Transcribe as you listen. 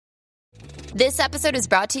This episode is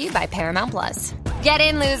brought to you by Paramount Plus. Get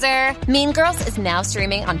in, loser! Mean Girls is now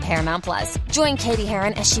streaming on Paramount Plus. Join Katie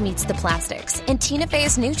Heron as she meets the plastics in Tina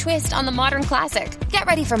Fey's new twist on the modern classic. Get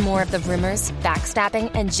ready for more of the rumors,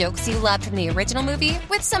 backstabbing, and jokes you loved from the original movie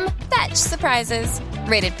with some fetch surprises.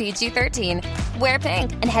 Rated PG-13. Wear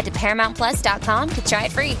pink and head to ParamountPlus.com to try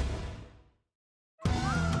it free.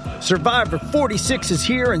 Survivor 46 is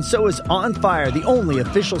here, and so is On Fire, the only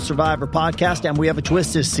official Survivor podcast, and we have a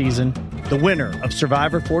twist this season. The winner of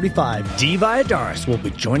Survivor 45, Dee Valladares, will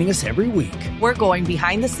be joining us every week. We're going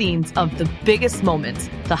behind the scenes of the biggest moments,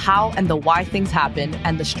 the how and the why things happen,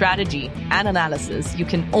 and the strategy and analysis you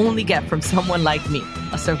can only get from someone like me,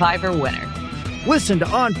 a Survivor winner. Listen to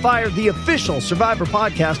On Fire, the official Survivor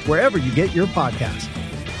podcast, wherever you get your podcasts.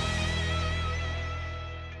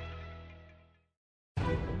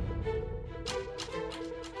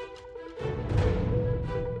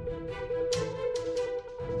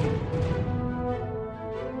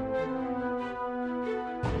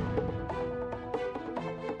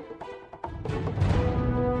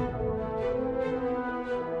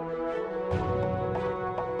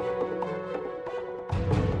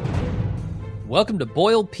 Welcome to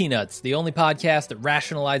Boiled Peanuts, the only podcast that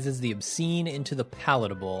rationalizes the obscene into the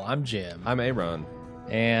palatable. I'm Jim. I'm Aaron.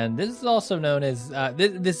 And this is also known as,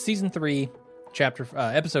 this season 3,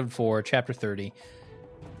 episode 4, chapter 30,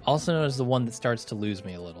 also known as the one that starts to lose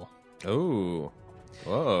me a little. Oh,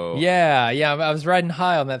 whoa. Yeah, I was riding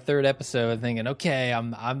high on that third episode thinking, okay,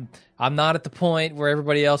 I'm not at the point where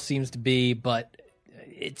everybody else seems to be, but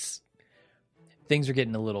things are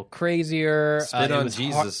getting a little crazier. Spit on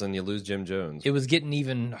Jesus and you lose Jim Jones. It was getting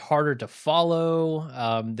even harder to follow.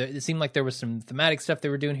 It seemed like there was some thematic stuff they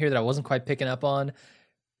were doing here that I wasn't quite picking up on.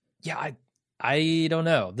 Yeah, I don't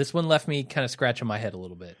know. This one left me kind of scratching my head a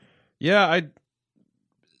little bit. Yeah,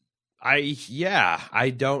 I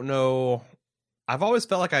don't know. I've always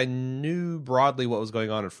felt like I knew broadly what was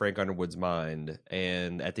going on in Frank Underwood's mind,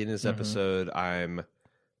 and at the end of this episode, I'm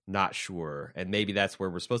not sure, and maybe that's where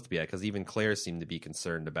we're supposed to be at, because even Claire seemed to be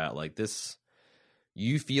concerned about like this,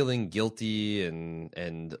 you feeling guilty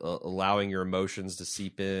and allowing your emotions to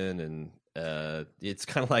seep in, and it's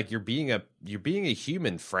kind of like you're being a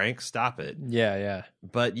human, Frank. Stop it. Yeah.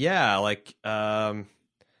 But yeah, like, do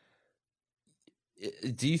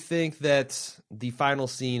you think that the final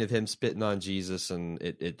scene of him spitting on Jesus and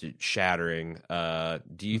it shattering,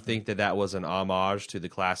 do you think that was an homage to the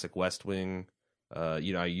classic West Wing?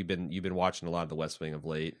 You've been watching a lot of the West Wing of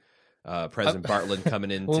late. President Bartlet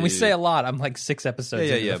coming in. When we say a lot, I'm like 6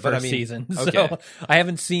 episodes into the first season, okay. So I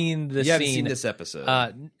haven't seen the scene. You haven't seen this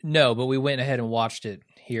episode? No, but we went ahead and watched it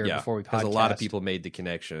here before we podcast. Because a lot of people made the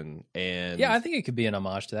connection, and yeah, I think it could be an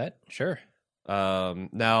homage to that. Sure.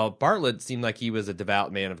 Now Bartlett seemed like he was a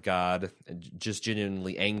devout man of God, just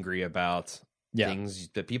genuinely angry about things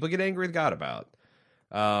that people get angry with God about.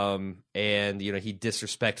 And he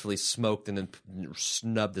disrespectfully smoked and then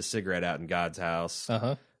snubbed the cigarette out in God's house.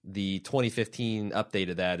 The 2015 update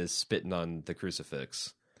of that is spitting on the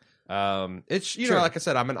crucifix. It's like I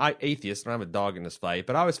said, I'm an atheist and I'm a dog in this fight,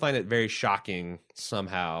 but I always find it very shocking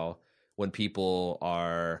somehow when people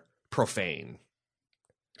are profane.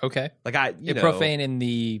 Okay. Like profane in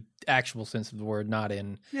the actual sense of the word, not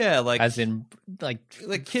in as in like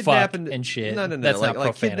kidnapping and shit. No. That's not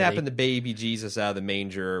like profanity. Kidnapping the baby Jesus out of the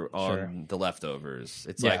manger on the leftovers.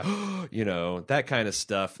 It's like that kind of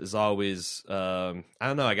stuff is always I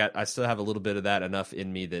don't know. I still have a little bit of that enough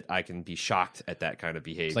in me that I can be shocked at that kind of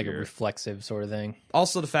behavior. It's like a reflexive sort of thing.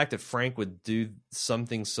 Also, the fact that Frank would do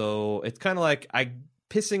something so it's kind of like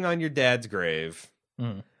pissing on your dad's grave.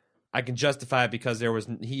 I can justify it because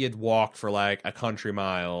he had walked for like a country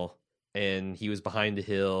mile and he was behind a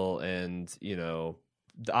hill, and the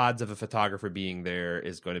odds of a photographer being there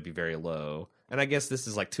is going to be very low. And I guess this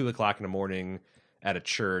is like 2:00 in the morning at a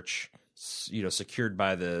church, secured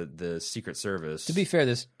by the Secret Service. To be fair,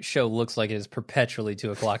 this show looks like it is perpetually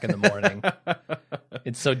 2:00 in the morning.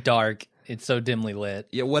 It's so dark. It's so dimly lit.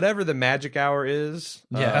 Yeah, whatever the magic hour is,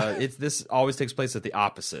 this always takes place at the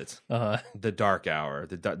opposite. The dark hour,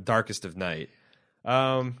 the darkest of night.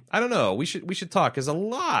 I don't know. We should talk, because a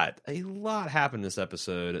lot happened this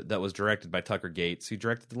episode that was directed by Tucker Gates, who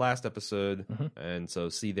directed the last episode, and so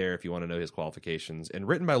see there if you want to know his qualifications. And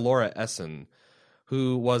written by Laura Essen,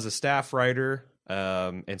 who was a staff writer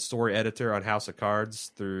and story editor on House of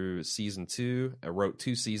Cards through season 2. Wrote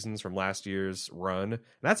 2 seasons from last year's run. And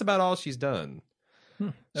that's about all she's done.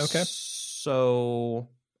 Okay. So,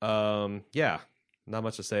 not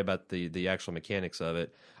much to say about the actual mechanics of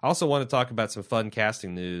it. I also want to talk about some fun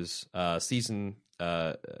casting news. Season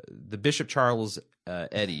the Bishop Charles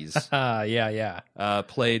Eddies. Yeah.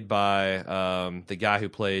 Played by the guy who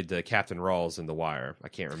played Captain Rawls in The Wire. I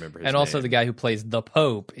can't remember his name. And also the guy who plays the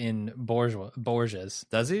Pope in Borgias.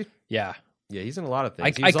 Does he? Yeah. Yeah, he's in a lot of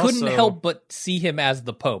things. I couldn't help but see him as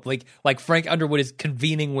the Pope. Like Frank Underwood is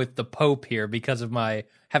convening with the Pope here because of my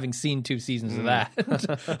having seen 2 seasons of that.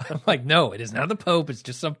 I'm like, no, it is not the Pope. It's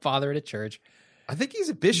just some father at a church. I think he's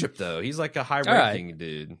a bishop, though. He's like a high-ranking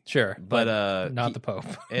dude. Sure, but not the Pope.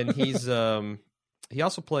 And he's he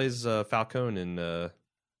also plays Falcone in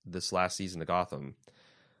this last season of Gotham.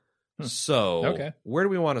 So, where do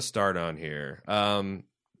we want to start on here?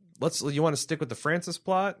 You want to stick with the Francis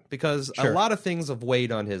plot? Because a lot of things have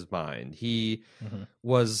weighed on his mind. He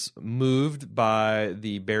was moved by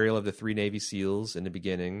the burial of the 3 Navy SEALs in the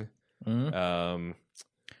beginning.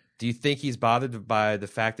 Do you think he's bothered by the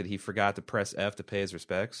fact that he forgot to press F to pay his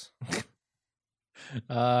respects?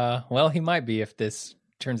 Well, he might be if this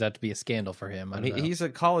turns out to be a scandal for him. He's a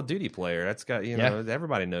Call of Duty player. That's got know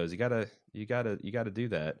everybody knows you gotta do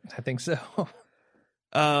that. I think so.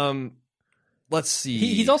 Let's see.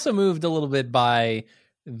 He's also moved a little bit by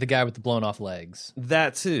the guy with the blown off legs.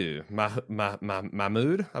 That too.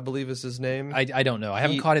 Mahmoud, I believe is his name. I don't know. I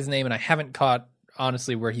haven't caught his name, and I haven't caught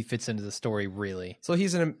honestly where he fits into the story really. So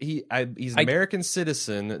he's an American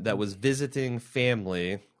citizen that was visiting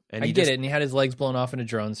family. And I get it, and he had his legs blown off in a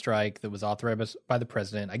drone strike that was authorized by the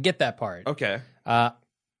president. I get that part. Okay. I'm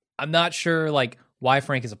not sure why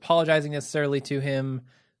Frank is apologizing necessarily to him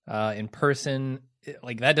in person.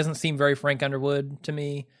 That doesn't seem very Frank Underwood to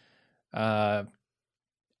me. I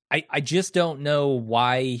just don't know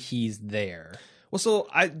why he's there. Well, so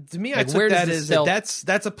I took that as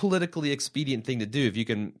that's a politically expedient thing to do if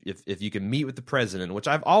you can meet with the president, which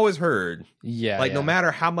I've always heard. No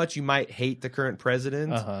matter how much you might hate the current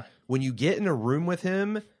president, when you get in a room with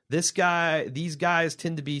him, these guys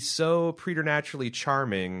tend to be so preternaturally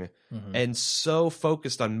charming and so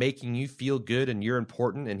focused on making you feel good and you're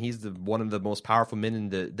important, and he's one of the most powerful men in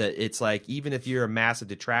that it's like even if you're a massive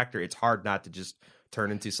detractor, it's hard not to just turn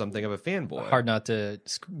into something of a fanboy. Hard not to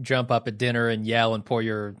jump up at dinner and yell and pour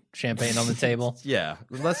your champagne on the table. Yeah,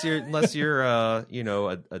 unless you're a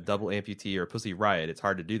double amputee or a Pussy Riot, it's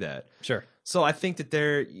hard to do that. Sure. So I think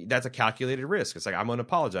that's a calculated risk. It's like I'm going to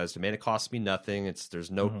apologize to him. Man, it costs me nothing. There's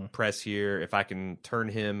no press here. If I can turn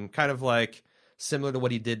him kind of like similar to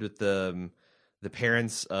what he did with the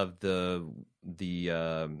parents of the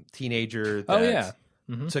teenager.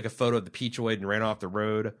 Took a photo of the Peachoid and ran off the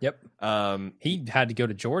road. Yep. He had to go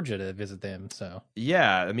to Georgia to visit them. So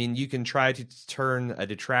yeah, I mean, you can try to turn a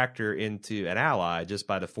detractor into an ally just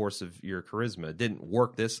by the force of your charisma. It didn't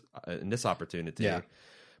work in this opportunity. Yeah.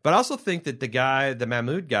 But I also think that the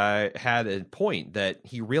Mahmoud guy, had a point that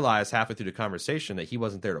he realized halfway through the conversation that he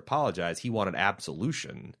wasn't there to apologize. He wanted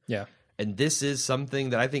absolution. Yeah. And this is something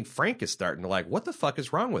that I think Frank is starting to like. What the fuck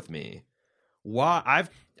is wrong with me? Why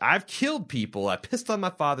I've killed people. I pissed on my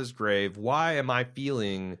father's grave. Why am I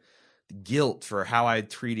feeling guilt for how I'm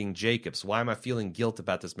treating Jacobs? Why am I feeling guilt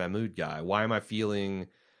about this Mahmoud guy? Why am I feeling,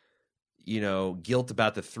 guilt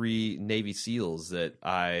about the 3 Navy SEALs that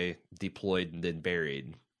I deployed and then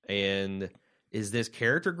buried? And is this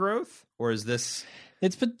character growth, or is this?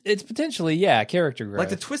 It's potentially character growth. Like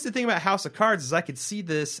the twisted thing about House of Cards is I could see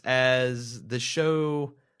this as the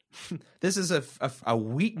show. This is a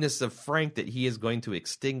weakness of Frank that he is going to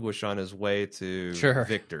extinguish on his way to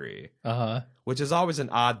victory. Which is always an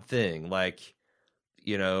odd thing. Like,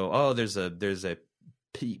 there's a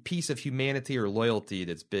piece of humanity or loyalty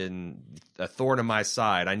that's been a thorn in my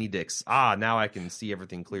side. I need to now I can see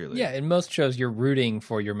everything clearly. Yeah, in most shows you're rooting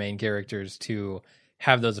for your main characters to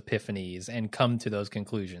have those epiphanies and come to those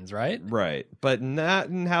conclusions, right? Right, but not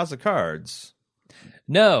in House of Cards.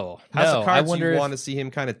 No. House of Cards, I wonder you want to see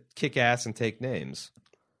him kind of kick ass and take names.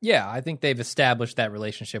 Yeah, I think they've established that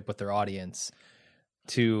relationship with their audience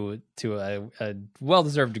to a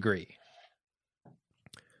well-deserved degree.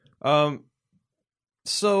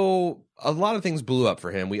 So a lot of things blew up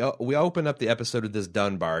for him. We opened up the episode with this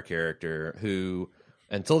Dunbar character who,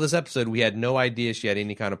 until this episode, we had no idea she had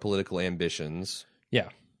any kind of political ambitions. Yeah.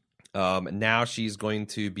 Now she's going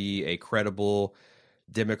to be a credible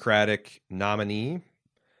Democratic nominee.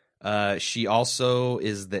 She also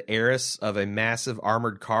is the heiress of a massive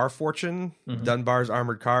armored car fortune, Dunbar's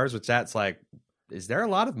Armored Cars, which that's like, is there a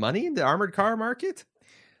lot of money in the armored car market?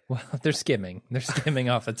 Well, they're skimming. They're skimming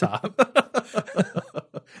off the top. Cash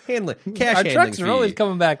Our handling trucks fee. are always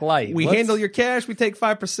coming back light. We handle your cash, we take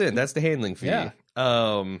 5%. That's the handling fee. Yeah.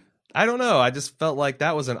 I don't know. I just felt like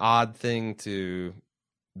that was an odd thing to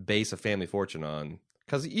base a family fortune on.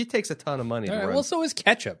 Because it takes a ton of money to run. Well, so is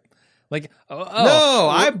ketchup. Like,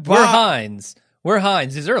 we're Heinz. We're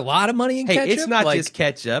Heinz. Is there a lot of money in ketchup? Hey, it's not just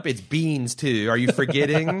ketchup. It's beans, too. Are you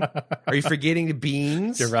forgetting? Are you forgetting the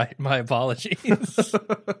beans? You're right. My apologies.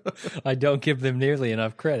 I don't give them nearly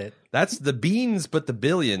enough credit. That's the beans, but the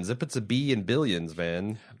billions. It puts a B in billions,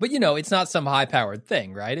 man. But, it's not some high-powered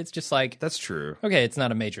thing, right? It's just like... That's true. Okay, it's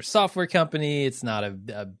not a major software company. It's not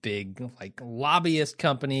a big, lobbyist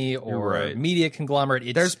company or media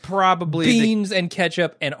conglomerate. There's probably... beans and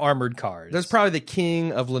ketchup and armored cars. There's probably the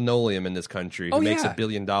king of linoleum in this country who makes $1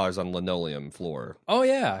 billion on linoleum floor. Oh,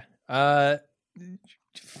 yeah. The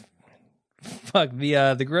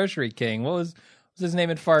grocery king. What was his name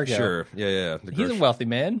in Fargo? Sure. Yeah. He's a wealthy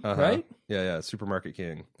man, right? Yeah. Supermarket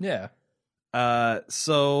king. Yeah.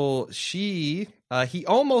 So he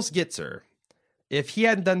almost gets her. If he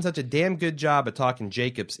hadn't done such a damn good job of talking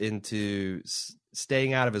Jacobs into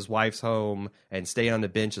staying out of his wife's home and staying on the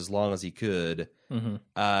bench as long as he could,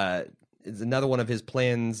 it's another one of his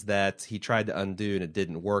plans that he tried to undo and it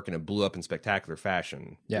didn't work and it blew up in spectacular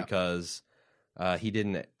fashion because he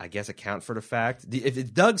didn't, I guess, account for the fact.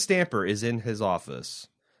 If Doug Stamper is in his office,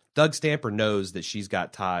 Doug Stamper knows that she's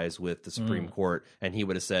got ties with the Supreme Court, and he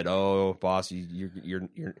would have said, "Oh, boss, you're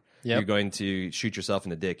going to shoot yourself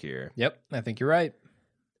in the dick here." Yep, I think you're right.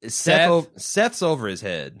 Seth's over his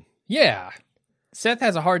head. Yeah, Seth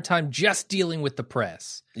has a hard time just dealing with the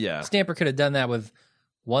press. Yeah, Stamper could have done that with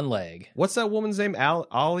one leg. What's that woman's name?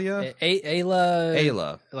 Alia?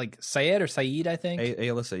 Ayla. Like Syed or Saeed, I think.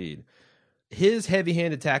 Ayla Saeed. His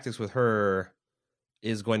heavy-handed tactics with her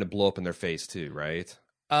is going to blow up in their face too, right?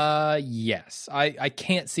 Yes. I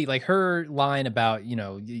can't see, like, her line about,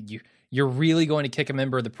 you're really going to kick a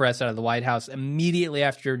member of the press out of the White House immediately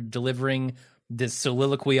after delivering this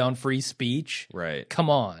soliloquy on free speech. Right. Come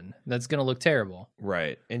on. That's going to look terrible.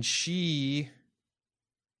 Right. And she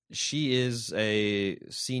is a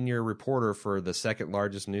senior reporter for the second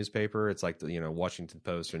largest newspaper. It's like the, Washington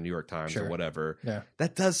Post or New York Times or whatever. Yeah.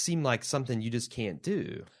 That does seem like something you just can't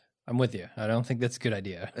do. I'm with you. I don't think that's a good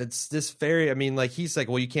idea. It's this he's like,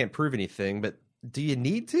 well, you can't prove anything, but do you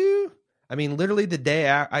need to? I mean, literally the day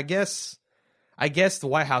I guess the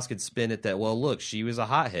White House could spin it that, well, look, she was a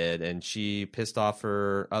hothead and she pissed off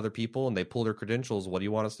her other people and they pulled her credentials. What do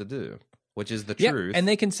you want us to do? Which is the truth. And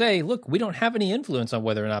they can say, look, we don't have any influence on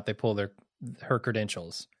whether or not they pull her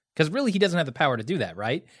credentials. Because really, he doesn't have the power to do that,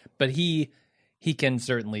 right? But he can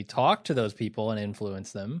certainly talk to those people and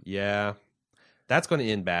influence them. Yeah. That's going to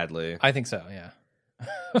end badly. I think so, yeah.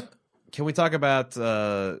 Can we talk about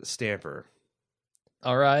Stamper?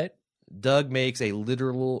 All right. Doug makes a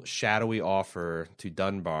literal shadowy offer to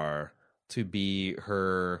Dunbar to be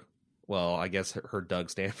her Doug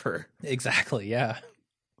Stamper. Exactly, yeah.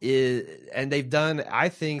 And they've done, I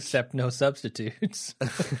think... Except no substitutes.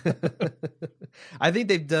 I think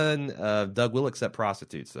they've done... Doug will accept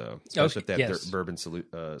prostitutes, though. Especially if they have bourbon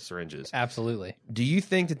syringes. Absolutely. Do you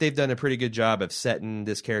think that they've done a pretty good job of setting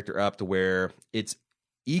this character up to where it's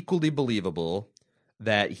equally believable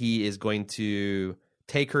that he is going to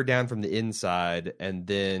take her down from the inside and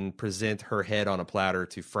then present her head on a platter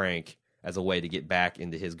to Frank as a way to get back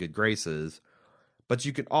into his good graces? But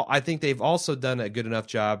I think they've also done a good enough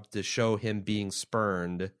job to show him being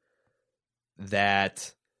spurned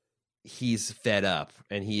that he's fed up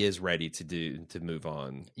and he is ready to move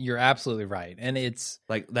on. You're absolutely right. And it's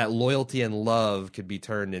like that loyalty and love could be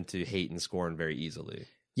turned into hate and scorn very easily.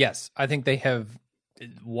 Yes, I think they have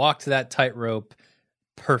walked that tightrope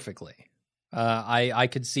perfectly. I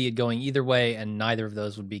could see it going either way, and neither of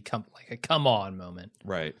those would be like a come on moment.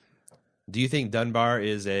 Right. Do you think Dunbar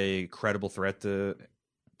is a credible threat to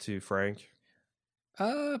Frank?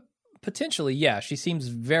 Potentially, yeah. She seems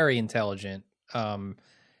very intelligent,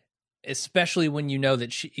 especially when you know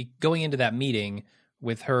that she going into that meeting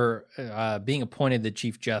with her being appointed the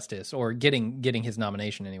Chief Justice or getting his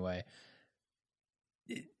nomination anyway.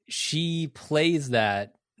 She plays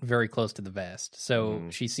that very close to the vest, so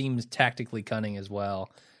she seems tactically cunning as well.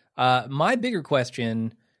 My bigger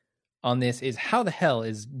question on this is how the hell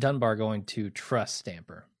is Dunbar going to trust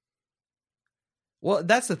Stamper? Well,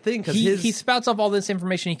 that's the thing, because he spouts off all this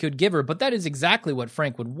information he could give her, but that is exactly what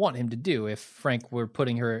Frank would want him to do if Frank were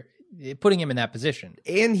putting him in that position.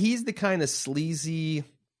 And he's the kind of sleazy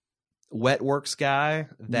wet works guy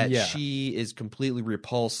that she is completely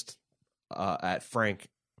repulsed at Frank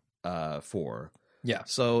for. Yeah.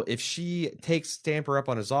 So if she takes Stamper up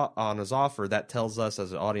on his offer, that tells us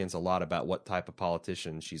as an audience a lot about what type of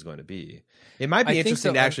politician she's going to be. It might be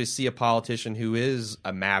interesting to actually see a politician who is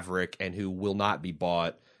a maverick and who will not be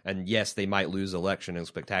bought. And yes, they might lose election in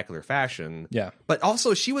spectacular fashion. Yeah. But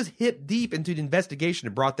also, she was hip deep into the investigation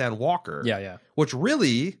that brought down Walker. Yeah. Which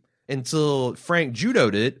really, until Frank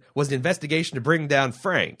judoed it was an investigation to bring down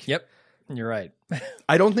Frank. Yep, you're right.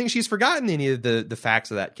 I don't think she's forgotten any of the facts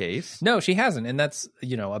of that case. No, she hasn't, and that's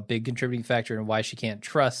a big contributing factor in why she can't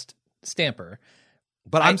trust Stamper.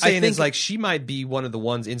 But I'm saying is like she might be one of the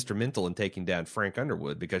ones instrumental in taking down Frank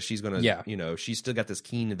Underwood because she's going to, she's still got this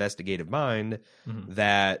keen investigative mind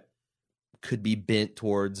that could be bent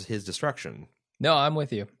towards his destruction. No, I'm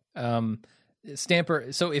with you.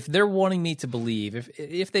 Stamper. So if they're wanting me to believe,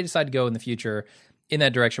 if they decide to go in the future in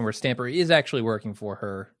that direction where Stamper is actually working for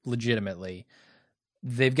her legitimately,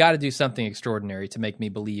 they've got to do something extraordinary to make me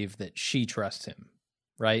believe that she trusts him,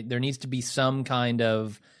 right? There needs to be some kind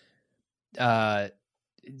of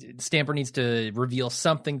Stamper needs to reveal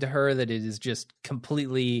something to her that it is just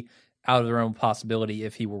completely out of their own possibility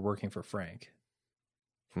if he were working for Frank.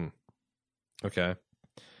 Okay.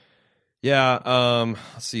 Yeah,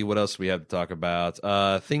 let's see what else we have to talk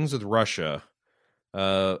about. Things with Russia.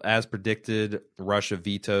 As predicted, Russia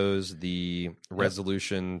vetoes the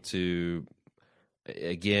resolution to,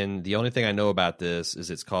 again, the only thing I know about this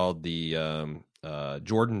is it's called the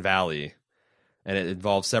Jordan Valley, and it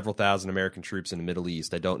involves several thousand American troops in the Middle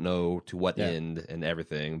East. I don't know to what end and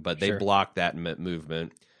everything, but they blocked that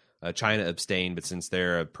movement. China abstained, but since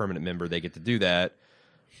they're a permanent member, they get to do that.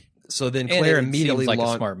 So then Claire immediately seems like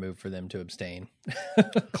a smart move for them to abstain.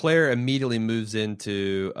 Claire immediately moves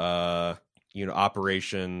into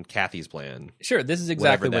Operation Kathy's Plan. Sure, this is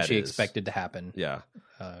exactly what she expected to happen. Yeah,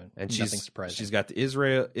 and she's got the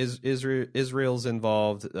Israel's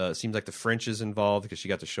involved. Seems like the French is involved because she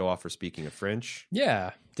got to show off her speaking of French.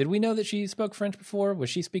 Yeah, did we know that she spoke French before? Was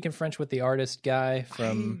she speaking French with the artist guy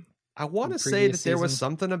from? I want to say that there was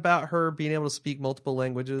something about her being able to speak multiple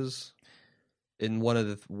languages. In one of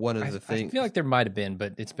the things, I feel like there might have been,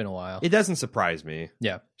 but it's been a while. It doesn't surprise me.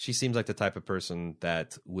 Yeah, she seems like the type of person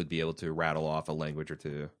that would be able to rattle off a language or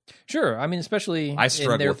two. Sure, I mean, especially I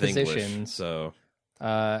struggle in their with positions. English, so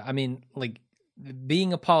I mean, like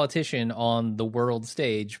being a politician on the world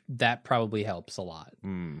stage, that probably helps a lot.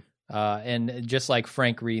 And just like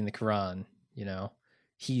Frank reading the Quran,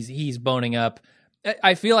 he's boning up.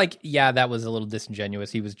 I feel like, that was a little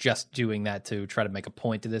disingenuous. He was just doing that to try to make a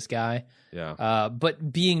point to this guy. Yeah.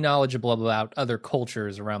 But being knowledgeable about other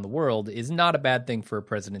cultures around the world is not a bad thing for a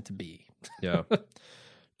president to be. Yeah.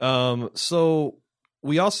 So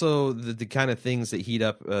we also, the kind of things that heat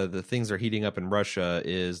up, the things that are heating up in Russia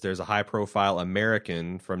is there's a high profile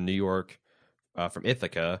American from New York, from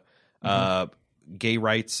Ithaca, gay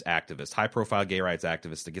rights activist, high-profile gay rights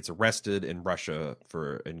activist that gets arrested in Russia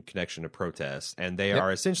in connection to protests, and they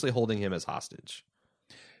are essentially holding him as hostage.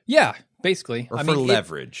 Yeah, basically, or for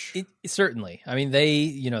leverage. It certainly. I mean, they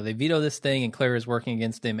veto this thing, and Claire is working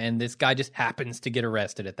against him, and this guy just happens to get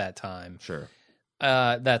arrested at that time. Sure,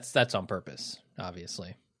 that's on purpose,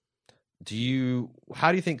 obviously.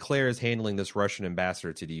 How do you think Claire is handling this Russian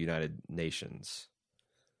ambassador to the United Nations?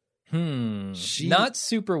 Not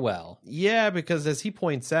super well. Yeah, because as he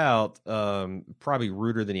points out, probably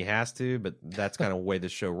ruder than he has to, but that's kind of the way the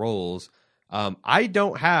show rolls. I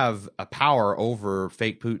don't have a power over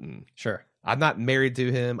fake Putin. Sure. I'm not married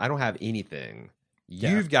to him. I don't have anything.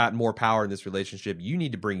 You've got more power in this relationship. You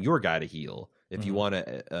need to bring your guy to heel if you want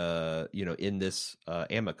to, end this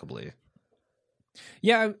amicably.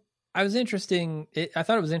 Yeah, I thought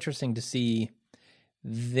it was interesting to see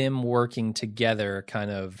them working together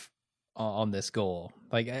kind of on this goal.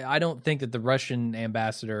 Like, I don't think that the Russian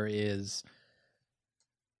ambassador is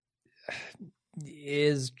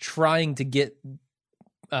trying to get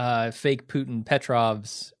fake Putin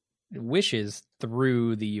Petrov's wishes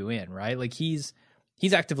through the UN, right? Like he's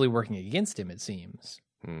actively working against him, it seems.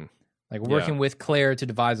 Like working with Claire to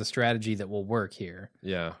devise a strategy that will work here.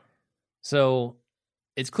 Yeah. So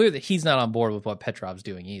it's clear that he's not on board with what Petrov's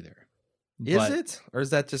doing either. Is it? Or is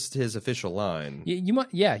that just his official line? You might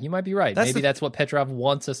be right. Maybe that's what Petrov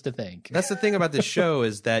wants us to think. That's the thing about this show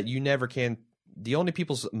is that you never can. The only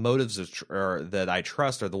people's motives that I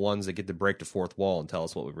trust are the ones that get to break the fourth wall and tell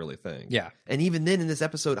us what we really think. Yeah. And even then in this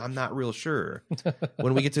episode, I'm not real sure.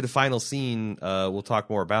 When we get to the final scene, we'll talk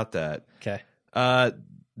more about that. Okay.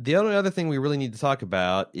 The only other thing we really need to talk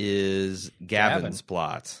about is Gavin's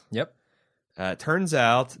plot. Yep. Turns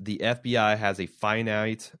out the FBI has a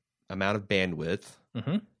finite amount of bandwidth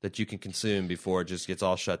that you can consume before it just gets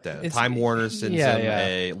all shut down. Time Warner sends them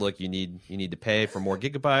a look. You need to pay for more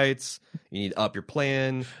gigabytes. You need to up your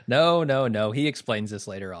plan. No. He explains this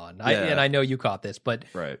later on. I know you caught this, but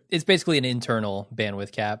it's basically an internal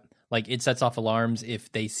bandwidth cap. Like it sets off alarms if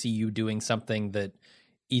they see you doing something that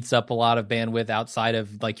eats up a lot of bandwidth outside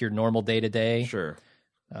of like your normal day to day. Sure.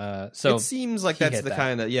 So it seems like that's the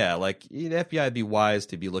kind of like the FBI would be wise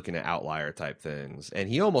to be looking at outlier type things, and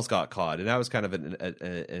he almost got caught, and that was kind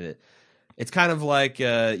of it's kind of like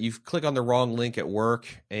you click on the wrong link at work,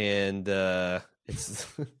 and it's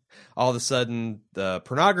all of a sudden the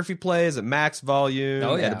pornography plays at max volume,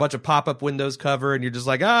 and a bunch of pop-up windows cover, and you're just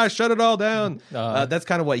like, shut it all down. That's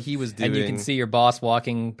kind of what he was doing. And you can see your boss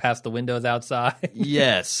walking past the windows outside.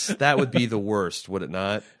 Yes, that would be the worst, would it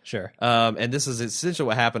not? Sure. And this is essentially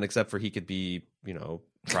what happened, except for he could be,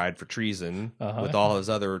 tried for treason with all his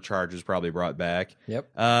other charges probably brought back. Yep.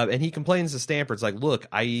 And he complains to Stamper. It's like, look,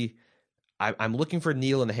 I'm looking for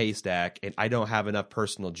Neil in a haystack, and I don't have enough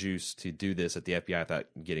personal juice to do this at the FBI without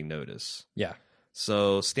getting notice. Yeah.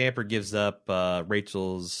 So Stamper gives up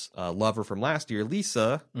Rachel's lover from last year,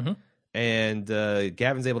 Lisa, and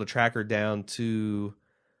Gavin's able to track her down to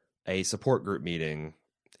a support group meeting,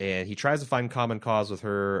 and he tries to find common cause with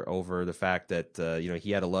her over the fact that he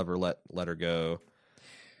had a lover let her go.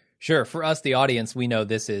 Sure. For us, the audience, we know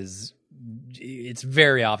it's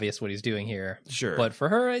very obvious what he's doing here. Sure. But for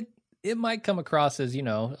her, it might come across as,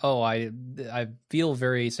 I feel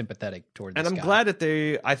very sympathetic toward this guy. And I'm glad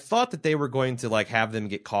that I thought that they were going to like have them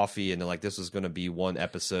get coffee and like this was going to be one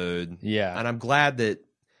episode. Yeah. And I'm glad that,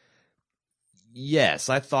 yes,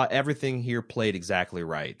 I thought everything here played exactly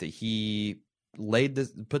right. That he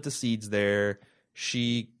put the seeds there.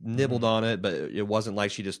 She nibbled on it, but it wasn't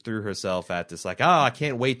like she just threw herself at this like, I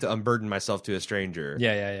can't wait to unburden myself to a stranger.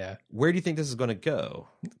 Yeah. Where do you think this is going to go?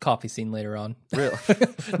 Coffee scene later on. Really?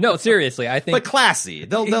 No, seriously, I think. But classy.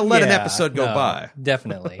 They'll let an episode go by.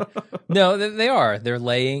 Definitely. No, they are. They're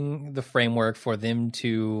laying the framework for them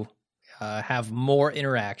to have more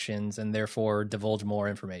interactions and therefore divulge more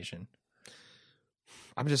information.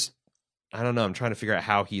 I don't know. I'm trying to figure out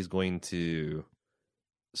how he's going to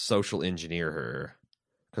social engineer her,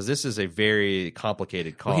 because this is a very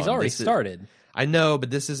complicated con. Well, he's already started. I know, but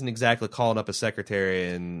this isn't exactly calling up a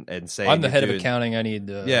secretary and saying, I'm the head of accounting, I need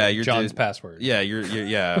John's password. Yeah,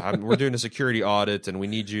 we're doing a security audit and we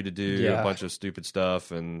need you to do a bunch of stupid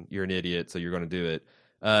stuff and you're an idiot, so you're going to do it.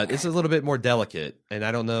 It's a little bit more delicate, and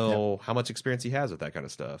I don't know how much experience he has with that kind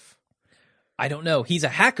of stuff. I don't know. He's a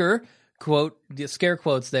hacker, quote, scare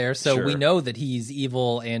quotes there, so we know that he's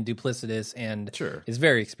evil and duplicitous and is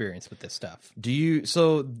very experienced with this stuff.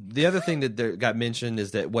 So the other thing that got mentioned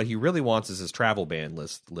is that what he really wants is his travel ban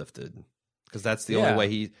lifted, because that's the only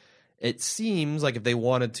way it seems like if they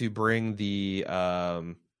wanted to bring the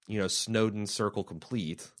Snowden circle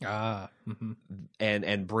complete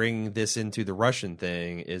and bring this into the Russian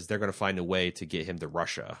thing, is they're going to find a way to get him to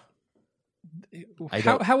Russia.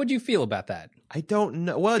 How would you feel about that? I don't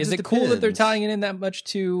know. Well, is it cool that they're tying it in that much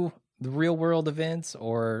to the real world events,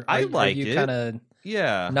 or are you kind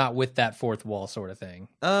of not with that fourth wall sort of thing?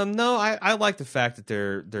 No, I like the fact that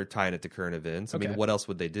they're tying it to current events. I mean, what else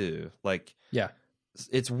would they do?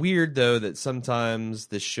 It's weird though that sometimes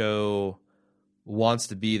the show wants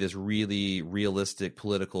to be this really realistic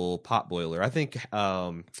political potboiler. I think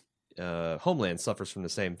Homeland suffers from the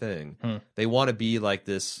same thing. They want to be like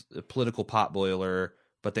this political potboiler,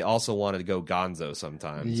 but they also want to go gonzo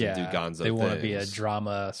sometimes. Yeah, and do gonzo they want to be a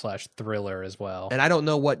drama / thriller as well. And I don't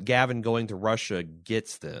know what Gavin going to Russia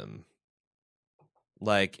gets them.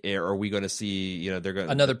 Like, are we going to see? They're going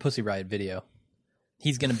another Pussy Riot video.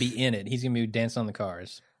 He's going to be in it. He's going to be dancing on the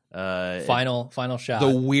cars. Final shot.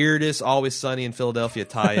 The weirdest Always Sunny in Philadelphia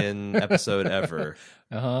tie-in episode ever.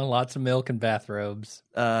 Lots of milk and bathrobes.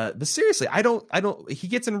 But seriously, I don't. He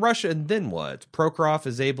gets in Russia, and then what? Prokhorov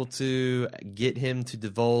is able to get him to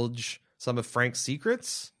divulge some of Frank's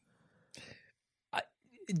secrets.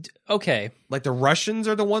 Okay, like the Russians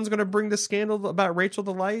are the ones going to bring the scandal about Rachel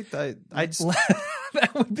Delight. I just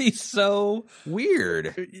that would be so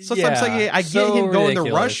weird. So I'm saying, I get him going to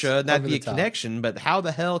Russia, and that'd be a connection. But how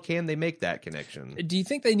the hell can they make that connection? Do you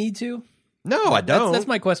think they need to? No, I don't. That's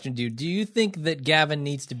my question, dude. Do you think that Gavin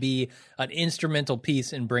needs to be an instrumental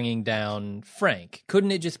piece in bringing down Frank?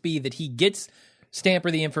 Couldn't it just be that he gets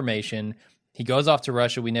Stamper the information, he goes off to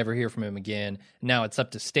Russia, we never hear from him again, now it's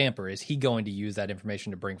up to Stamper. Is he going to use that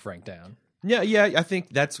information to bring Frank down? Yeah, I think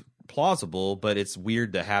that's plausible, but it's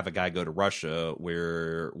weird to have a guy go to Russia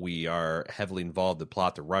where we are heavily involved in the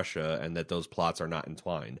plot to Russia and that those plots are not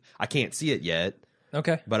entwined. I can't see it yet.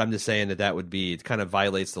 Okay. But I'm just saying that would be, it kind of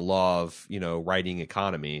violates the law of, writing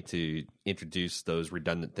economy to introduce those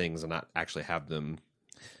redundant things and not actually have them.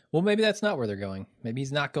 Well, maybe that's not where they're going. Maybe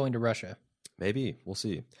he's not going to Russia. Maybe. We'll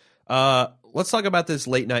see. Let's talk about this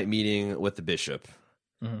late night meeting with the bishop,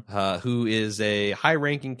 who is a high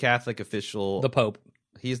ranking Catholic official. The Pope.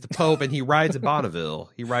 He's the Pope, and he rides a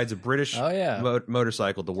Bonneville. He rides a British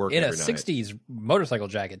motorcycle to work in every a night. 60s motorcycle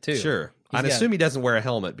jacket, too. Sure. I'd assume he doesn't wear a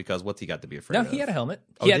helmet because what's he got to be afraid of? No, he had a helmet.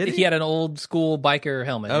 Did He had an old school biker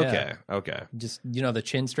helmet. Okay. Just, the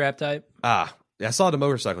chin strap type. Ah, I saw the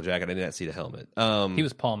motorcycle jacket. I didn't see the helmet. He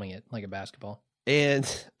was palming it like a basketball. And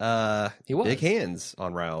he was. big hands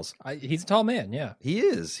on Riles. He's a tall man, yeah. He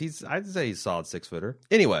is. I'd say he's a solid 6-footer.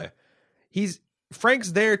 Anyway,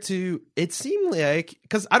 Frank's there to, it seemed like,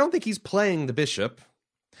 because I don't think he's playing the bishop.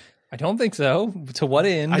 I don't think so. To what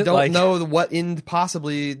end? I don't know what end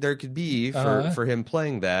possibly there could be for him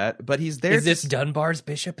playing that, but he's there. Is this Dunbar's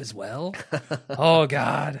bishop as well? Oh,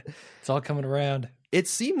 God. It's all coming around. It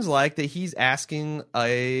seems like that he's asking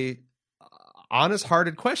a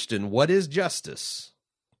honest-hearted question. What is justice?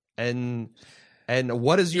 And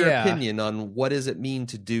what is your opinion on what does it mean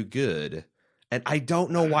to do good? And I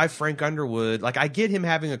don't know why Frank Underwood, like I get him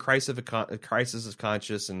having a crisis of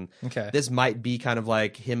conscience, and this might be kind of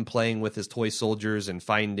like him playing with his toy soldiers and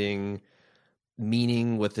finding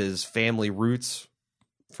meaning with his family roots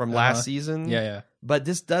from last season. Yeah. But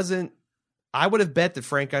this doesn't, I would have bet that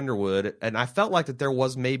Frank Underwood, and I felt like that there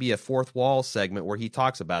was maybe a fourth wall segment where he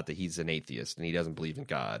talks about that he's an atheist and he doesn't believe in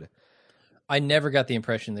God. I never got the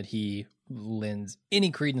impression that he lends any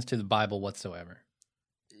credence to the Bible whatsoever.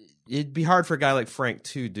 It'd be hard for a guy like Frank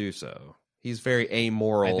to do so. He's very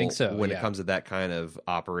amoral when it comes to that kind of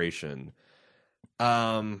operation.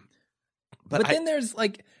 But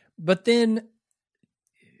then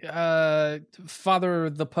Father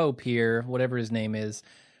the Pope here, whatever his name is,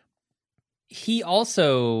 he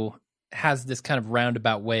also has this kind of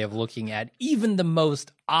roundabout way of looking at even the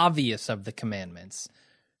most obvious of the commandments.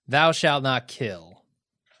 Thou shalt not kill.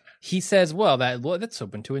 He says, well, that's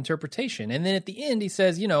open to interpretation. And then at the end, he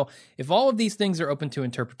says, if all of these things are open to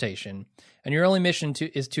interpretation and your only mission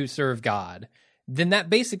is to serve God, then that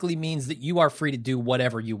basically means that you are free to do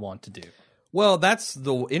whatever you want to do. Well, that's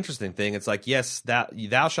the interesting thing. It's like, yes,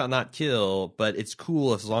 thou shalt not kill, but it's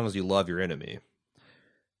cool as long as you love your enemy.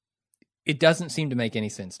 It doesn't seem to make any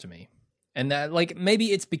sense to me. And that,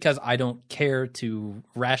 maybe it's because I don't care to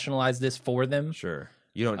rationalize this for them. Sure.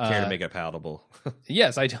 You don't care to make it palatable.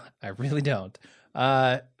 Yes, I don't. I really don't.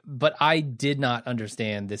 But I did not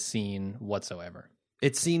understand this scene whatsoever.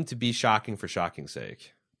 It seemed to be shocking for shocking's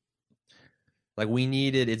sake. Like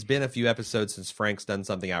it's been a few episodes since Frank's done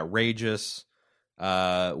something outrageous.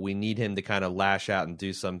 We need him to kind of lash out and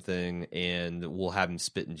do something, and we'll have him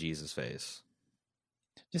spit in Jesus' face.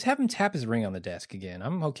 Just have him tap his ring on the desk again.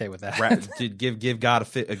 I'm okay with that. Give God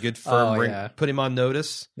a good firm ring. Yeah. Put him on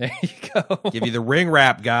notice. There you go. Give you the ring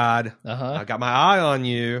wrap, God. I got my eye on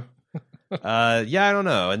you. I don't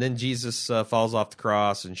know. And then Jesus falls off the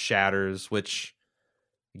cross and shatters, which,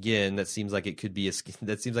 again, that seems like it could be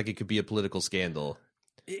a political scandal.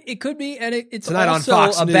 It could be, and it's tonight also on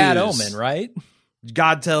Fox a News. Bad omen, right?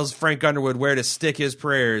 God tells Frank Underwood where to stick his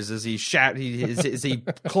prayers as he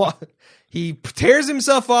he tears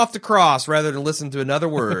himself off the cross rather than listen to another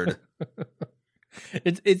word.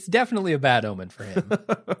 It's definitely a bad omen for him,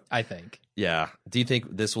 I think. Yeah. Do you think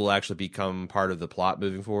this will actually become part of the plot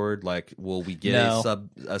moving forward? Like, will we get a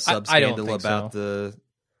sub scandal about the?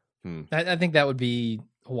 I think that would be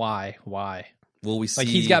why. Will we see?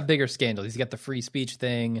 He's got bigger scandals. He's got the free speech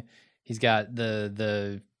thing. He's got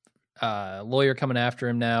the lawyer coming after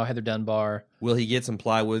him now, Heather Dunbar. Will he get some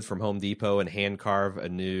plywood from Home Depot and hand carve a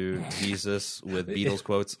new Jesus with Beatles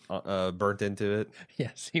quotes burnt into it?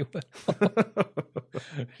 Yes, he will.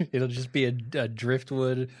 It'll just be a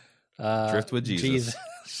driftwood Jesus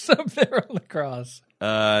up there on the cross.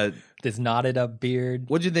 This knotted up beard.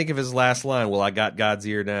 What'd you think of his last line? Well, I got God's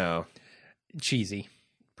ear now. Cheesy.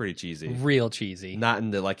 Pretty cheesy. Real cheesy. Not in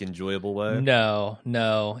the enjoyable way. No.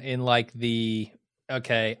 In the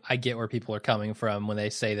okay, I get where people are coming from when they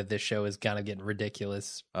say that this show is kind of getting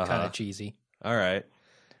ridiculous, kind of cheesy. All right.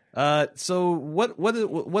 So what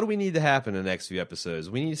do we need to happen in the next few episodes?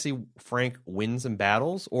 We need to see Frank win some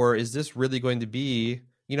battles, or is this really going to be?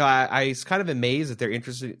 I was kind of amazed that they're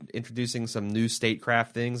introducing some new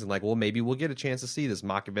statecraft things, and maybe we'll get a chance to see this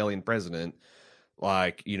Machiavellian president,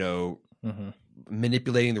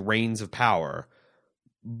 manipulating the reins of power.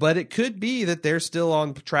 But it could be that they're still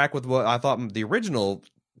on track with what I thought the original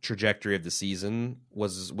trajectory of the season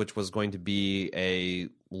was, which was going to be a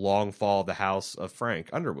long fall of the house of Frank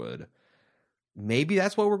Underwood. Maybe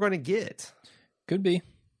that's what we're going to get. Could be.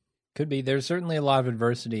 There's certainly a lot of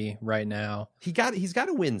adversity right now. He's got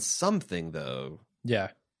to win something, though. Yeah.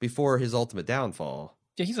 Before his ultimate downfall.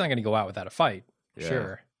 Yeah, he's not going to go out without a fight. Yeah.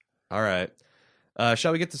 Sure. All right.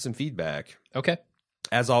 Shall we get to some feedback? Okay.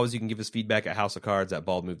 As always, you can give us feedback at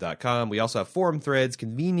houseofcards@baldmove.com. We also have forum threads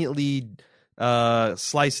conveniently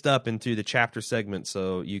sliced up into the chapter segment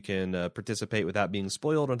so you can participate without being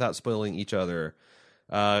spoiled or without spoiling each other.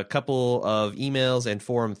 A couple of emails and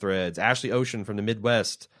forum threads. Ashley Ocean from the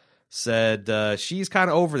Midwest said she's kind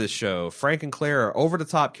of over this show. Frank and Claire are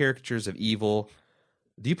over-the-top caricatures of evil.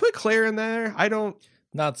 Do you put Claire in there? I don't.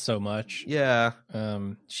 Not so much. Yeah.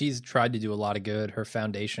 She's tried to do a lot of good. Her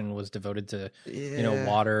foundation was devoted to,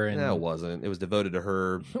 water. And no, it wasn't. It was devoted to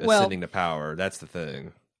her ascending to power. That's the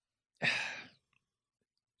thing.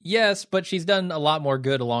 Yes, but she's done a lot more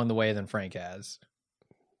good along the way than Frank has.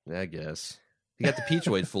 I guess. He got the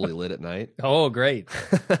Peachoid fully lit at night. Oh, great.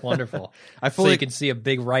 Wonderful. So you can see a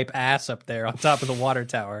big ripe ass up there on top of the water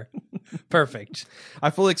tower. Perfect. I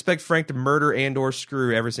fully expect Frank to murder and or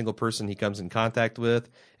screw every single person he comes in contact with.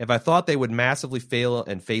 If I thought they would massively fail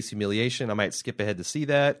and face humiliation, I might skip ahead to see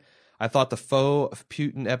that. I thought the faux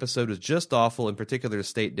Putin episode was just awful, in particular the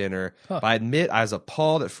state dinner. But I admit I was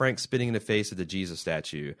appalled at Frank spitting in the face of the Jesus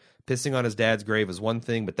statue. Pissing on his dad's grave is one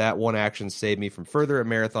thing, but that one action saved me from further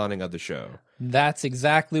marathoning of the show. That's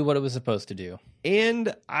exactly what it was supposed to do.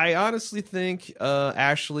 And I honestly think,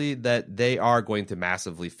 Ashley, that they are going to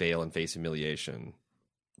massively fail and face humiliation.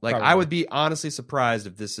 Like, probably. I would be honestly surprised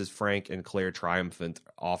if this is Frank and Claire triumphant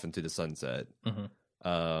off into the sunset.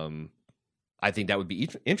 Mm-hmm. I think that would be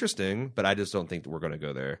interesting, but I just don't think that we're going to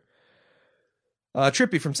go there.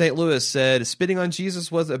 Trippy from St. Louis said, spitting on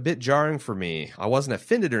Jesus was a bit jarring for me. I wasn't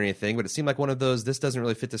offended or anything, but it seemed like one of those this doesn't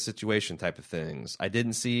really fit the situation type of things. I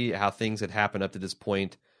didn't see how things had happened up to this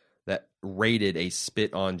point that rated a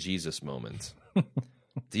spit on Jesus moment.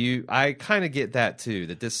 I kind of get that too,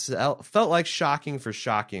 that this felt like shocking for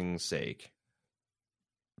shocking's sake.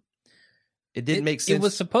 It didn't make sense. It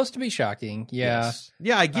was supposed to be shocking. Yeah. Yes.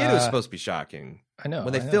 Yeah, I get it was supposed to be shocking. I know.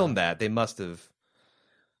 When they filmed that, they must have.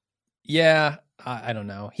 Yeah, I don't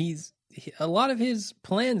know. A lot of his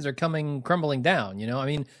plans are crumbling down, I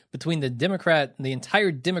mean, between the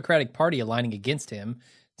entire Democratic Party aligning against him,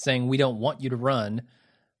 saying we don't want you to run,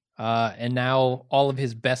 and now all of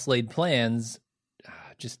his best laid plans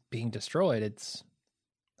just being destroyed.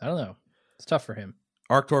 I don't know. It's tough for him.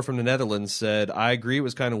 Arctor from the Netherlands said, I agree it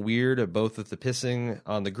was kind of weird, both with the pissing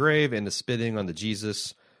on the grave and the spitting on the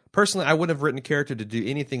Jesus. Personally, I wouldn't have written a character to do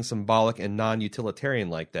anything symbolic and non-utilitarian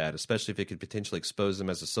like that, especially if it could potentially expose him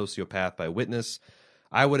as a sociopath by witness.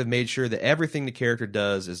 I would have made sure that everything the character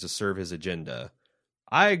does is to serve his agenda.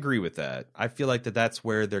 I agree with that. I feel like that's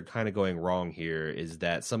where they're kind of going wrong here, is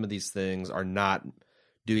that some of these things are not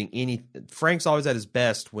doing any... Frank's always at his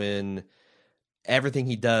best when everything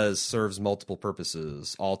he does serves multiple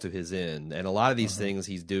purposes, all to his end. And a lot of these things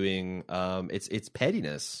he's doing, it's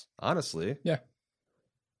pettiness, honestly. Yeah.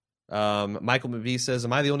 Michael McVie says,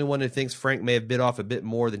 am I the only one who thinks Frank may have bit off a bit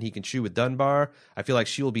more than he can chew with Dunbar? I feel like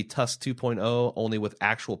she will be Tusk 2.0, only with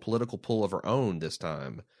actual political pull of her own this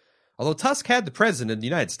time. Although Tusk had the president of the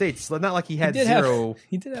United States, it's not like he had zero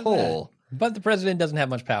pull. But the president doesn't have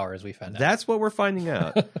much power, as we found out. That's what we're finding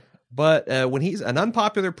out. But when he's an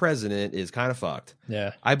unpopular president is kind of fucked.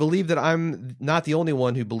 Yeah. I believe that I'm not the only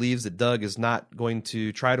one who believes that Doug is not going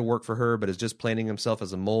to try to work for her, but is just planting himself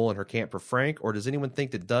as a mole in her camp for Frank. Or does anyone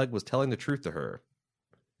think that Doug was telling the truth to her?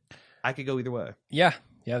 I could go either way. Yeah.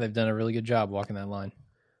 Yeah, they've done a really good job walking that line.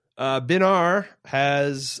 Ben R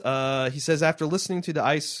has, he says, after listening to the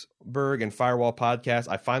Iceberg and Firewall podcast,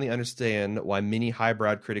 I finally understand why many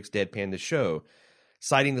highbrow critics deadpan the show,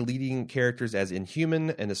 citing the leading characters as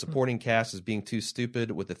inhuman and the supporting cast as being too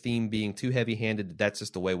stupid, with the theme being too heavy-handed. That's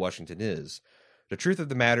just the way Washington is. The truth of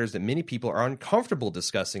the matter is that many people are uncomfortable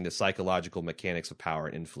discussing the psychological mechanics of power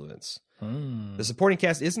and influence. The supporting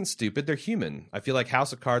cast isn't stupid, they're human. I feel like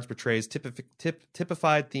House of Cards portrays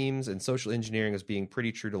typified themes and social engineering as being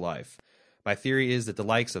pretty true to life. My theory is that the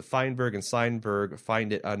likes of Feinberg and Steinberg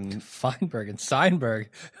find it Feinberg and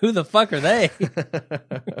Steinberg? Who the fuck are they?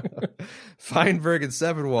 Feinberg and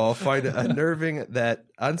Sevenwall find it unnerving that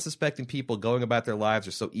unsuspecting people going about their lives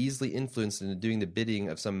are so easily influenced into doing the bidding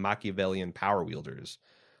of some Machiavellian power wielders.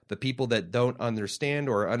 The people that don't understand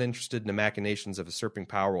or are uninterested in the machinations of usurping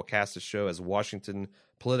power will cast the show as Washington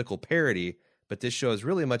political parody, but this show is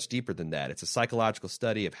really much deeper than that. It's a psychological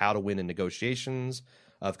study of how to win in negotiations,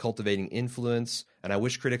 of cultivating influence, and I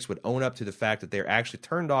wish critics would own up to the fact that they're actually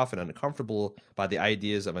turned off and uncomfortable by the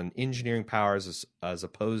ideas of an engineering powers as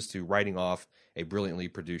opposed to writing off a brilliantly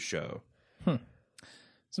produced show.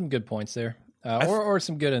 Some good points there. Or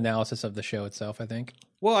some good analysis of the show itself, I think.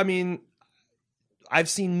 Well, I mean, I've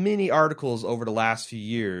seen many articles over the last few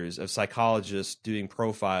years of psychologists doing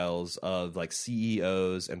profiles of like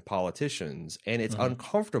CEOs and politicians, and it's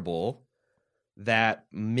uncomfortable that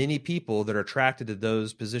many people that are attracted to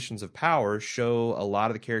those positions of power show a lot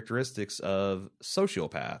of the characteristics of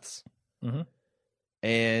sociopaths. Mm-hmm.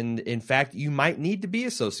 And in fact, you might need to be a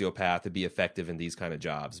sociopath to be effective in these kind of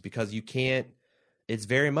jobs, because you can't, it's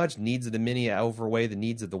very much needs of the many outweigh the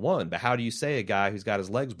needs of the one. But how do you say a guy who's got his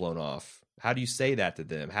legs blown off? How do you say that to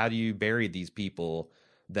them? How do you bury these people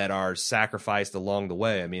that are sacrificed along the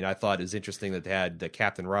way? I mean, I thought it was interesting that they had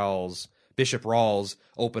Bishop Rawls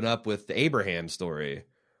open up with the Abraham story,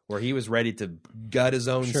 where he was ready to gut his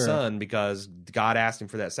own son because God asked him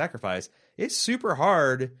for that sacrifice. It's super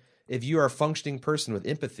hard if you are a functioning person with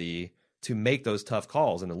empathy to make those tough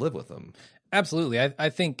calls and to live with them. Absolutely. I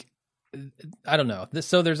think, I don't know.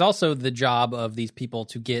 So there's also the job of these people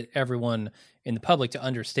to get everyone in the public to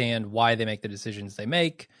understand why they make the decisions they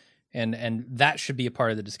make. And that should be a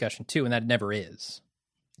part of the discussion too. And that never is.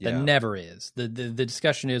 That never is. The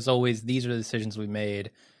discussion is always, these are the decisions we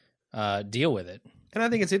made, deal with it. And I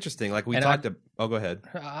think it's interesting. Like go ahead.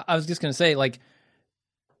 I was just going to say, like,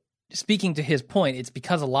 speaking to his point, it's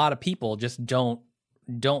because a lot of people just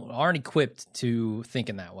aren't equipped to think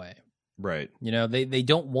in that way. Right. You know, they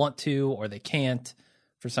don't want to, or they can't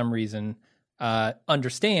for some reason,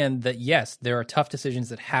 understand that, yes, there are tough decisions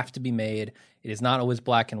that have to be made. It is not always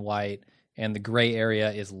black and white, and the gray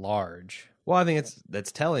area is large. Well, I think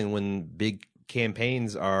that's telling when big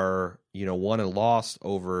campaigns are, won and lost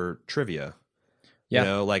over trivia. Yeah. You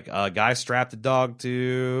know, like a guy strapped a dog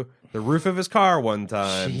to the roof of his car one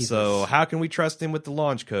time. Jesus. So how can we trust him with the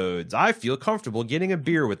launch codes? I feel comfortable getting a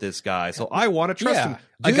beer with this guy, so I want to trust him.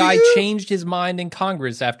 A guy changed his mind in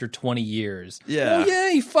Congress after 20 years. Yeah. Well,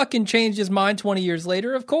 yeah, he fucking changed his mind 20 years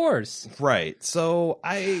later, of course. Right. So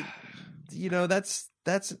that's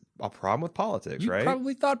a problem with politics, right? You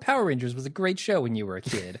probably thought Power Rangers was a great show when you were a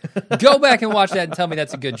kid. Go back and watch that and tell me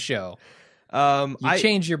that's a good show. You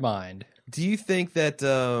changed your mind. Do you think that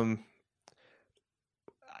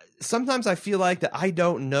sometimes I feel like that I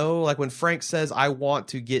don't know, like when Frank says I want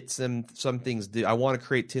to get some things I want to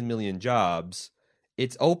create 10 million jobs,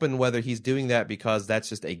 it's open whether he's doing that because that's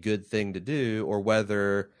just a good thing to do, or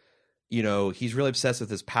whether he's really obsessed with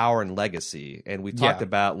his power and legacy. And we talked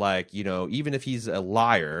about, like, even if he's a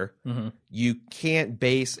liar, you can't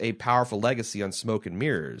base a powerful legacy on smoke and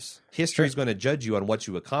mirrors. History is going to judge you on what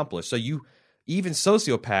you accomplish. So even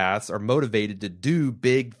sociopaths are motivated to do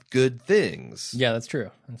big, good things. Yeah, that's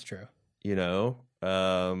true. That's true.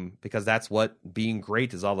 Because that's what being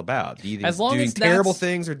great is all about. As long doing as terrible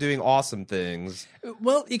things or doing awesome things.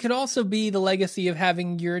 Well, it could also be the legacy of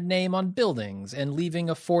having your name on buildings and leaving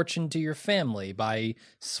a fortune to your family by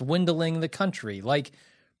swindling the country. Like,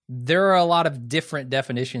 there are a lot of different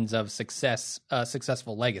definitions of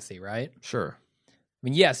successful legacy, right? Sure. I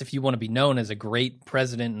mean, yes, if you want to be known as a great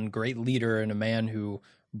president and great leader and a man who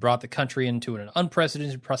brought the country into an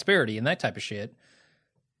unprecedented prosperity and that type of shit,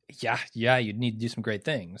 yeah, you'd need to do some great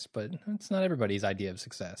things, but it's not everybody's idea of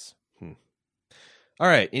success. All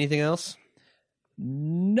right, anything else?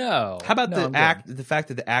 No. How about the fact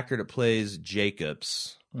that the actor that plays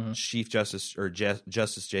Jacobs, Chief Justice or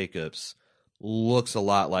Justice Jacobs, looks a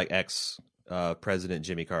lot like ex-President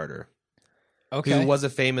Jimmy Carter. Okay. Who was a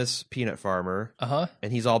famous peanut farmer.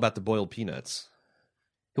 And he's all about the boiled peanuts.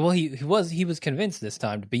 Well, he was convinced this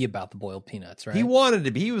time to be about the boiled peanuts, right? He wanted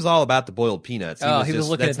to be. He was all about the boiled peanuts. He was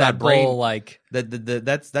looking at that bowl like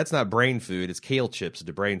that's not brain food. It's kale chips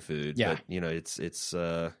to brain food. Yeah, but,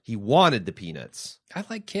 he wanted the peanuts. I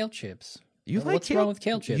like kale chips. What's wrong with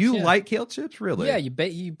kale chips? You like kale chips, really? Yeah,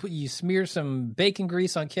 you smear some bacon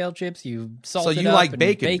grease on kale chips. You salt it up. So you like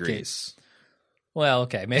bacon grease? Well,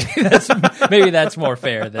 okay, maybe that's more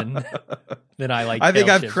fair than I like. I think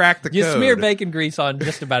I've chips. cracked the code. You smear bacon grease on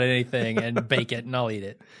just about anything and bake it, and I'll eat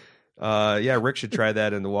it. Yeah, Rick should try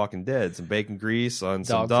that in The Walking Dead. Some bacon grease on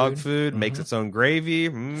some dog food, makes its own gravy.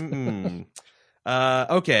 Okay,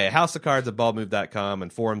 houseofcards@baldmove.com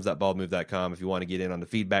and forums.baldmove.com if you want to get in on the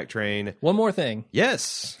feedback train. One more thing.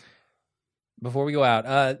 Yes. Before we go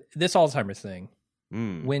out, this Alzheimer's thing,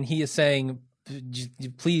 when he is saying,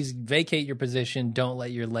 please vacate your position, don't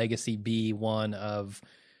let your legacy be one of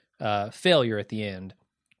failure at the end.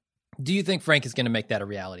 Do you think Frank is going to make that a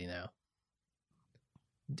reality now?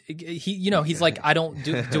 He's like,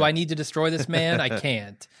 do I need to destroy this man? I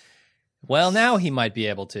can't. Well, now he might be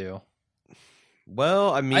able to.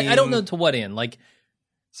 Well, I mean, I don't know to what end. Like,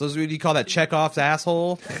 so do you call that Chekhov's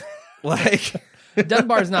asshole? Like,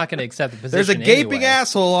 Dunbar's not going to accept the position. There's a gaping anyway.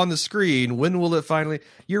 asshole on the screen. When will it finally?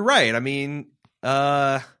 You're right. I mean,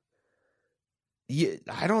 I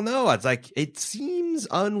don't know. It's like, it seems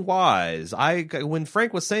unwise. When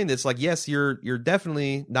Frank was saying this, like, yes, you're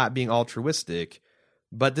definitely not being altruistic,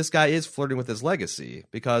 But this guy is flirting with his legacy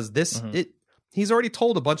because he's already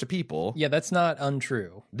told a bunch of people. Yeah, that's not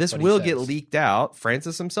untrue. This will get leaked out.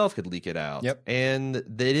 Francis himself could leak it out. Yep. And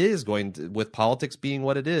it is going to, with politics being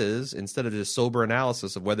what it is, instead of just sober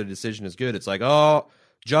analysis of whether the decision is good, it's like, oh,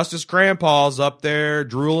 Justice Grandpa's up there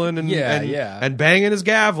drooling and banging his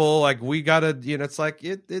gavel. Like, we got to, it's like,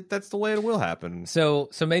 that's the way it will happen. So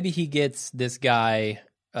maybe he gets this guy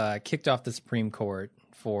kicked off the Supreme Court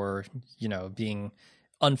for, being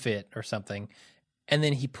unfit or something. And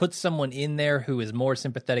then he puts someone in there who is more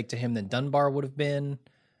sympathetic to him than Dunbar would have been.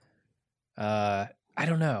 I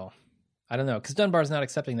don't know. Because Dunbar's not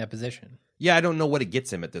accepting that position. Yeah, I don't know what it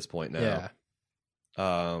gets him at this point now.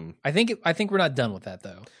 Yeah. I think we're not done with that,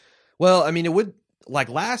 though. Well, I mean, it would, like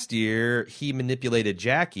last year, he manipulated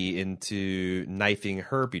Jackie into knifing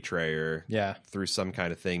her betrayer through some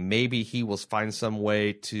kind of thing. Maybe he will find some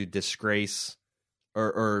way to disgrace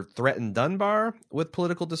or threaten Dunbar with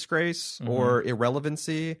political disgrace or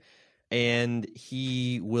irrelevancy, and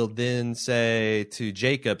he will then say to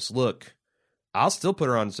Jacobs, look, I'll still put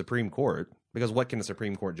her on the Supreme Court, because what can a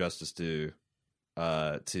Supreme Court justice do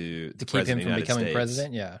to keep him from becoming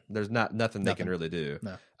president? Yeah. There's nothing they can really do.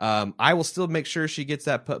 No. I will still make sure she gets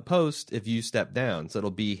that post if you step down. So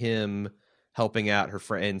it'll be him helping out her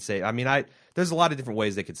friend and say, I mean, there's a lot of different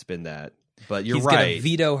ways they could spin that. But he's right. He's going to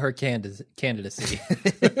veto her candidacy.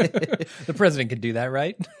 The president could do that,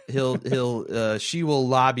 right? She will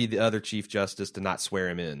lobby the other chief justice to not swear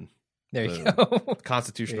him in. There you go.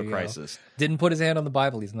 Constitutional crisis. Didn't put his hand on the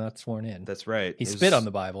Bible. He's not sworn in. That's right. He spit on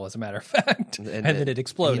the Bible, as a matter of fact, and then it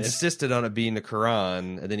exploded. He insisted on it being the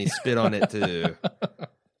Quran, and then he spit on it too.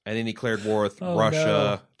 And then he declared war with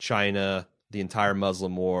Russia, China, the entire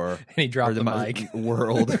Muslim war. And he dropped the mic.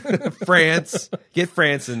 World. France. Get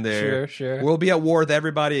France in there. Sure. We'll be at war with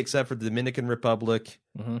everybody except for the Dominican Republic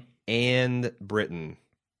and Britain.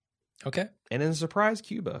 Okay. And then surprise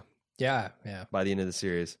Cuba. Yeah. By the end of the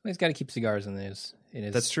series. He's got to keep cigars in his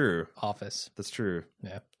That's true. office. That's true.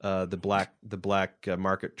 Yeah. The black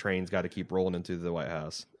market train's got to keep rolling into the White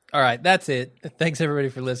House. All right, that's it. Thanks everybody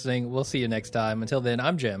for listening. We'll see you next time. Until then,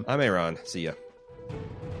 I'm Jim. I'm Aaron. See ya.